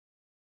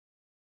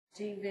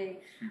TV.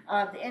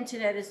 The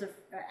internet is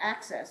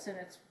access, and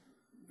it's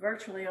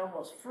virtually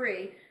almost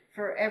free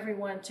for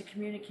everyone to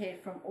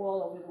communicate from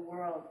all over the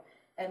world.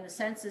 And the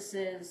census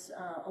is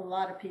a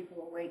lot of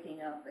people are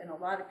waking up, and a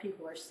lot of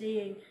people are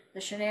seeing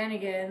the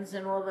shenanigans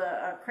and all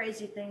the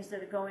crazy things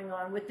that are going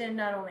on within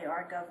not only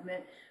our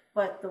government,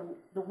 but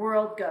the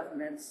world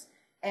governments.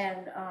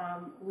 And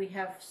we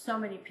have so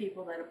many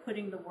people that are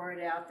putting the word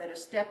out, that are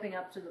stepping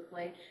up to the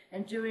plate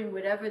and doing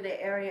whatever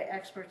their area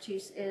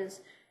expertise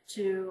is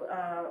to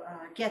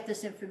get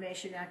this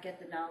information out,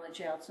 get the knowledge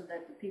out, so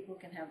that the people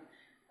can have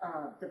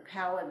the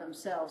power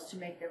themselves to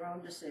make their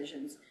own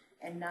decisions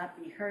and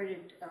not be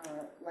herded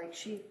like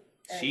sheep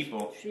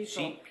people,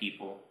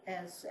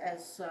 as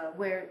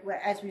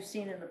we've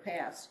seen in the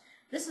past.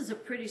 This is a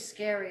pretty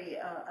scary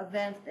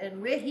event,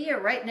 and we're here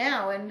right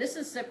now, and this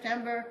is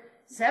September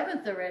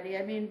 7th already.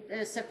 I mean,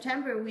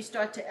 September we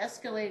start to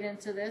escalate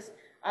into this.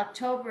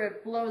 October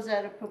it blows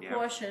out of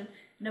proportion. Yep.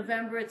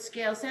 November it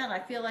scales down. I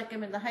feel like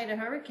I'm in the height of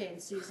hurricane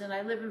season.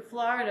 I live in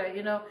Florida.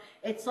 You know,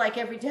 it's like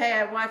every day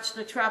I watch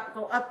the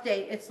tropical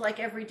update. It's like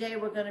every day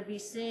we're going to be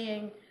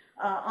seeing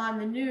on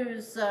the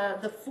news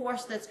the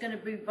force that's going to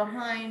be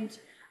behind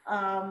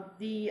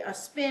the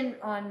spin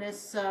on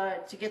this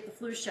to get the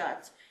flu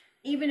shots.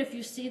 Even if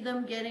you see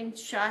them getting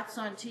shots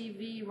on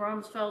TV,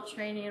 Rumsfeld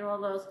training and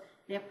all those,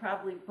 they're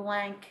probably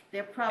blank.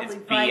 They're probably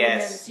it's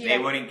vitamins. BS. Yeah.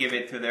 They wouldn't give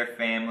it to their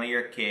family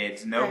or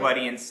kids.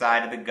 Nobody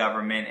inside of the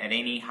government at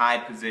any high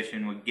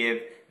position would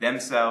give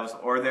themselves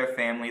or their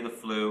family the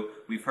flu.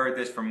 We've heard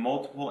this from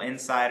multiple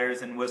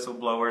insiders and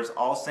whistleblowers,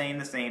 all saying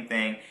the same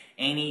thing.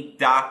 Any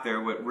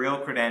doctor with real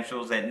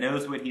credentials that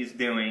knows what he's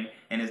doing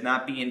and is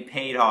not being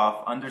paid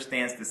off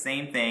understands the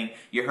same thing.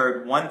 You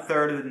heard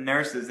 1/3 of the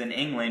nurses in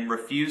England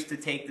refuse to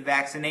take the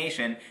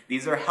vaccination.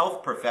 These are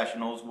health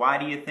professionals. Why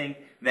do you think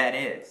that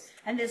is?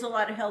 And there's a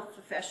lot of health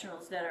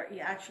professionals that are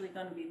actually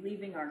going to be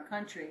leaving our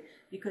country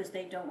because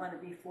they don't want to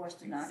be forced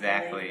to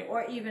inoculate,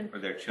 or even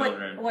their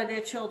children,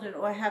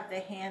 or have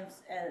their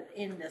hands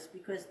in this,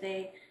 because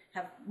they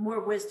have more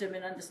wisdom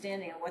and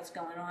understanding of what's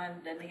going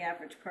on than the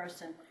average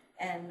person.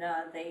 And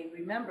they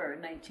remember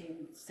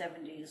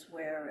 1970s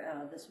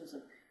where this was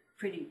a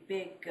pretty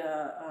big,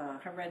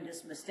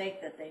 horrendous mistake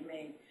that they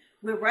made.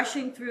 We're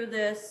rushing through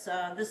this.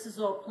 This is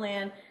all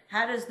planned.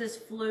 How does this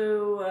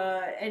flu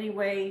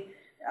anyway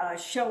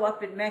show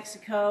up in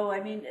Mexico?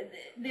 I mean,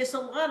 there's a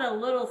lot of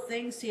little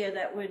things here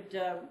that would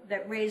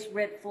that raise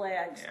red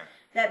flags. Yeah.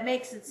 That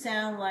makes it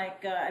sound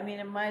like I mean,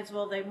 they might as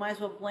well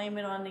blame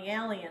it on the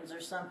aliens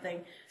or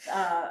something.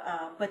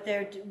 But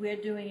we're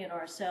doing it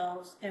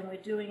ourselves, and we're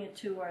doing it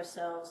to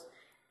ourselves.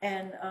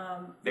 And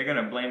they're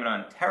going to blame it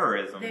on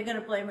terrorism. They're going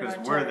to blame it on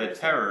terrorism. Because we're the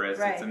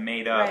terrorists. Right. It's a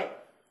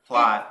made-up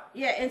plot.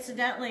 Yeah,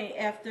 incidentally,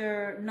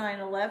 after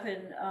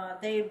 9/11,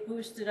 they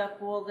boosted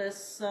up all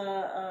this,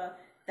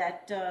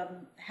 that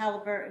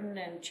Halliburton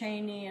and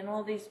Cheney and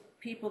all these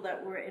people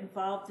that were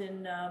involved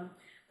in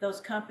those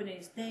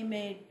companies. They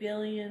made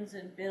billions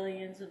and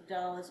billions of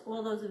dollars.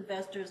 All those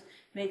investors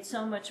made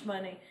so much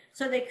money.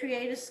 So they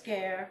create a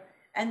scare,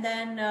 and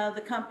then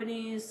the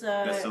companies...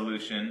 the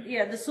solution.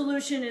 Yeah, the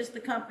solution is the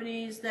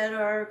companies that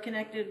are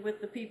connected with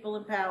the people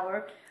in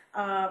power.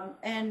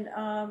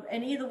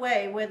 And either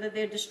way, whether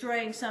they're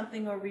destroying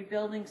something or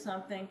rebuilding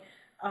something,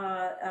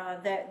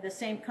 that the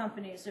same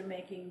companies are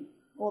making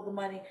all the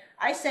money.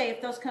 I say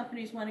if those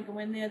companies want to go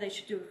in there, they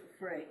should do it for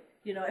free.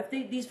 You know, if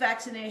these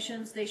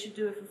vaccinations, they should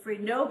do it for free.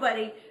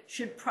 Nobody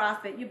should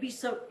profit.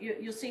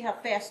 You'll see how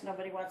fast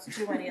nobody wants to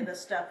do any of this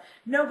stuff.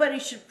 Nobody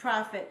should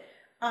profit.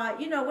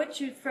 You know, what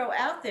you throw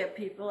out there,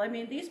 people, I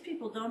mean, these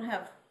people don't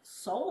have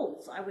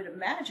souls, I would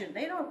imagine.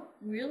 They don't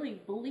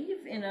really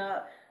believe in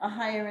a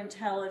higher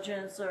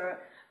intelligence or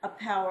a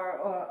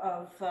power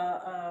of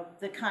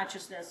the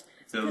consciousness.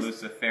 It's a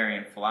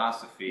Luciferian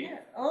philosophy.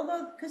 Yeah,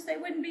 although, because they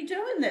wouldn't be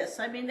doing this.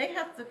 I mean, they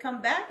have to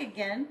come back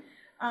again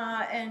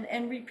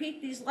and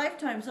repeat these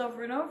lifetimes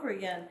over and over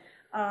again.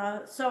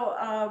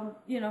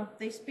 You know,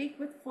 they speak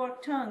with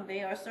forked tongue.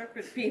 They are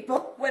serpent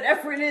people,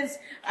 whatever it is.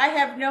 I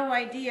have no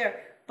idea.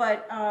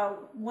 But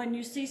when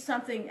you see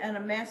something on a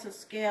massive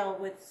scale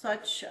with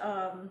such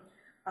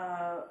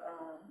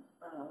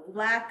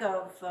lack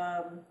of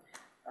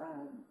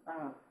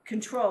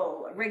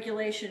control,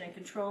 regulation and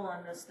control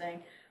on this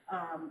thing,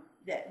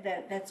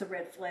 that's a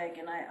red flag.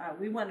 And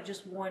we want to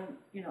just warn,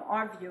 you know,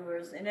 our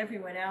viewers and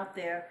everyone out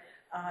there,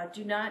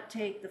 do not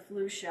take the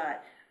flu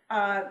shot.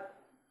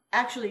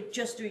 Actually,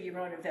 just do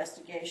your own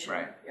investigation.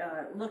 Right.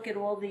 Look at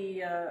all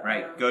the...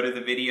 right. Go to the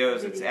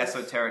videos. It's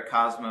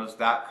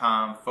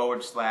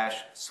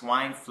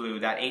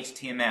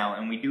esotericcosmos.com/swineflu.html.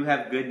 And we do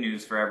have good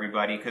news for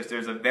everybody, because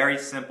there's a very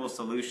simple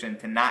solution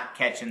to not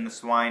catching the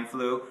swine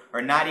flu,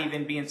 or not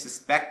even being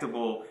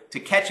susceptible to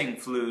catching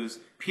flus,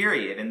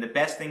 period. And the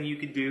best thing you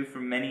could do,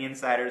 from many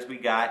insiders we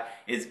got,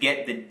 is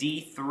get the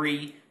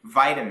D3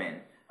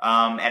 vitamin.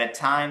 At a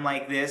time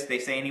like this, they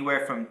say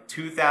anywhere from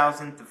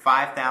 2,000 to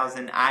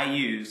 5,000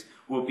 IUs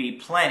will be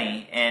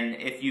plenty. And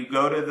if you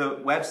go to the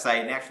website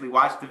and actually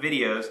watch the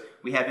videos,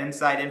 we have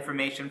inside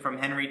information from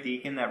Henry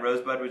Deacon that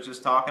Rosebud was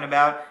just talking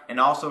about, and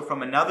also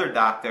from another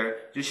doctor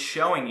just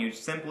showing you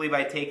simply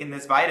by taking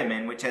this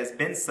vitamin, which has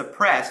been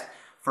suppressed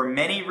for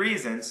many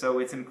reasons, so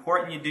it's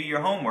important you do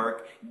your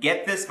homework.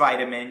 Get this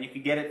vitamin. You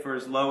can get it for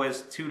as low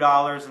as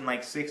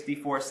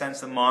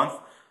 $2.64 a month.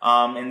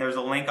 And there's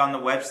a link on the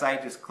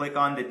website. Just click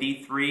on the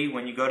D3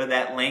 when you go to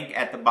that link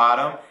at the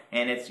bottom,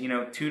 and it's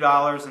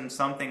 $2 and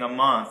something a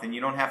month, and you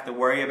don't have to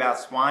worry about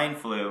swine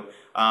flu.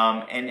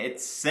 And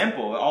it's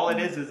simple. All it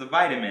is a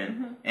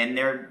vitamin, and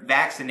they're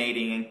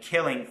vaccinating and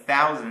killing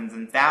thousands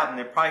and thousands.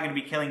 They're probably going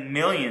to be killing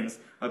millions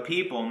of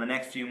people in the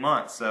next few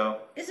months.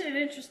 So isn't it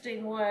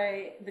interesting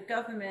why the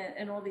government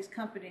and all these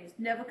companies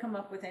never come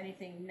up with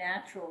anything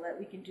natural that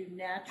we can do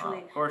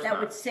naturally that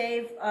would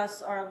save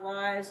us our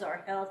lives,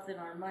 our health, and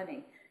our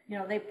money?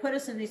 They put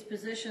us in these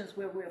positions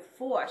where we're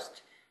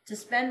forced to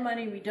spend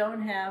money we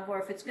don't have, or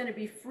if it's going to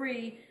be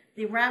free,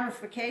 the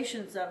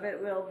ramifications of it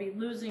will be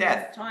losing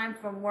time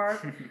from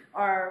work,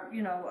 or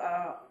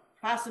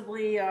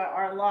possibly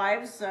our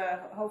lives.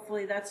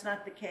 Hopefully that's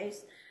not the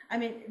case. I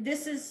mean,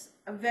 this is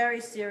a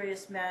very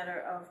serious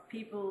matter of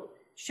people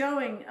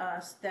showing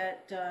us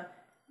that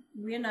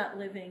we're not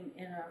living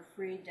in a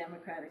free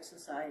democratic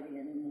society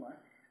anymore.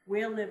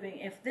 We're living,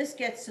 if this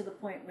gets to the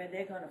point where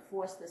they're going to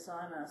force this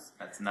on us.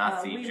 That's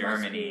Nazi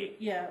Germany.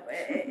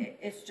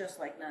 It's just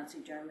like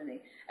Nazi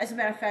Germany. As a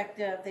matter of fact,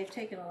 they've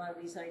taken a lot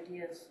of these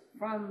ideas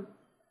from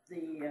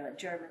the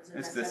Germans. And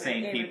it's the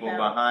same people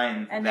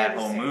behind that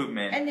whole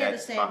movement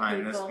that's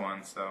behind this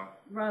one. So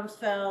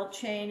Rumsfeld,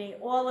 Cheney,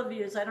 all of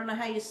you. I don't know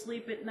how you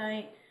sleep at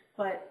night,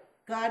 but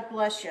God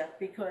bless you,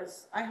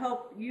 because I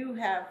hope you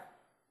have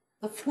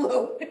the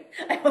flu.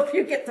 I hope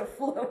you get the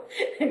flu.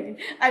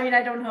 I mean,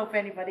 I don't hope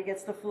anybody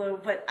gets the flu,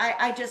 but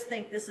I just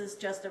think this is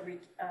just a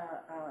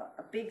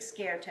big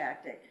scare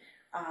tactic.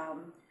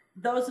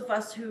 Those of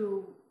us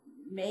who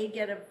may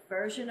get a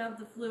version of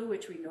the flu,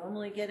 which we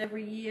normally get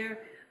every year,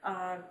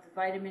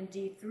 vitamin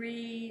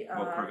D3.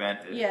 Will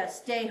prevent it. Yeah,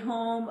 stay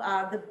home.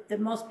 The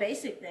most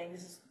basic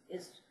things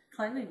is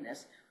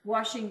cleanliness.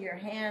 Washing your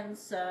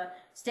hands,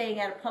 staying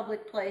out of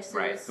public places.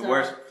 Right. The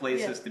worst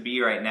places to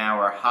be right now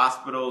are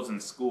hospitals and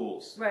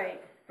schools.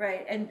 Right.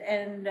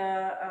 And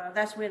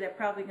that's where they're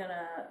probably going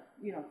to,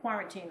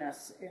 quarantine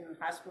us in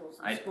hospitals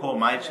and I'd schools. pull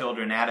my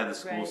children out of the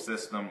school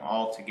system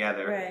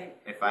altogether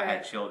if I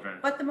had children.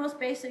 But the most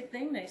basic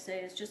thing they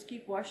say is just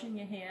keep washing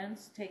your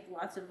hands, take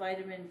lots of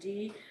vitamin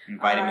D. And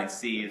vitamin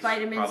C is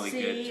probably good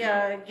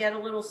too. Get a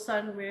little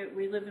sun.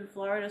 We live in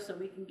Florida, so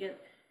we can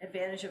get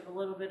advantage of a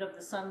little bit of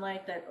the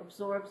sunlight that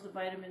absorbs the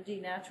vitamin D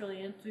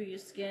naturally in through your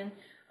skin.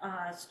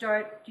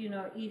 Start,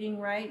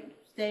 eating right,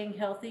 staying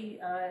healthy,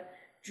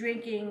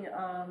 drinking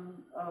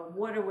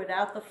water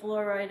without the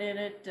fluoride in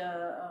it.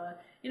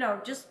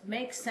 Just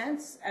make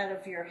sense out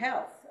of your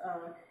health.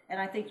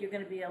 And I think you're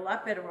going to be a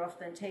lot better off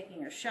than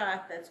taking a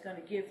shot that's going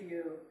to give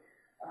you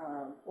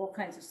all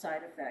kinds of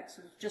side effects.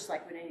 It's just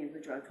like with any of the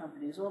drug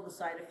companies. All the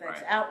side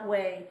effects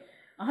outweigh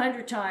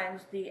 100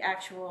 times the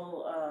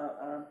actual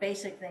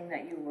basic thing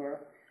that you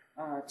were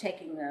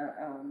taking the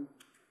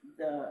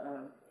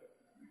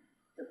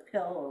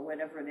pill or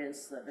whatever it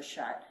is, the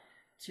shot,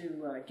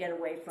 to get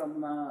away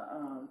from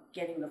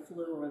getting the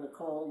flu or the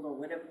cold or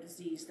whatever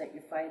disease that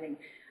you're fighting.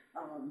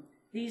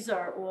 These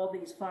are all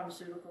these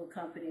pharmaceutical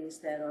companies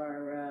that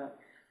are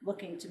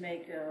looking to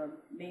make a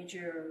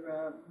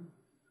major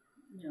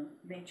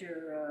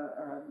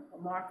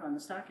mark on the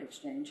stock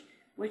exchange,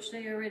 which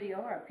they already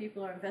are.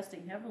 People are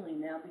investing heavily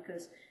now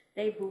because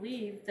they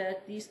believe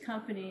that these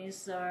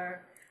companies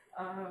are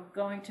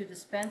going to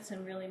dispense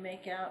and really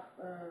make out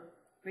a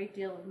great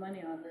deal of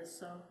money on this.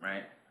 So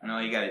right, and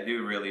all you got to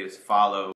do really is follow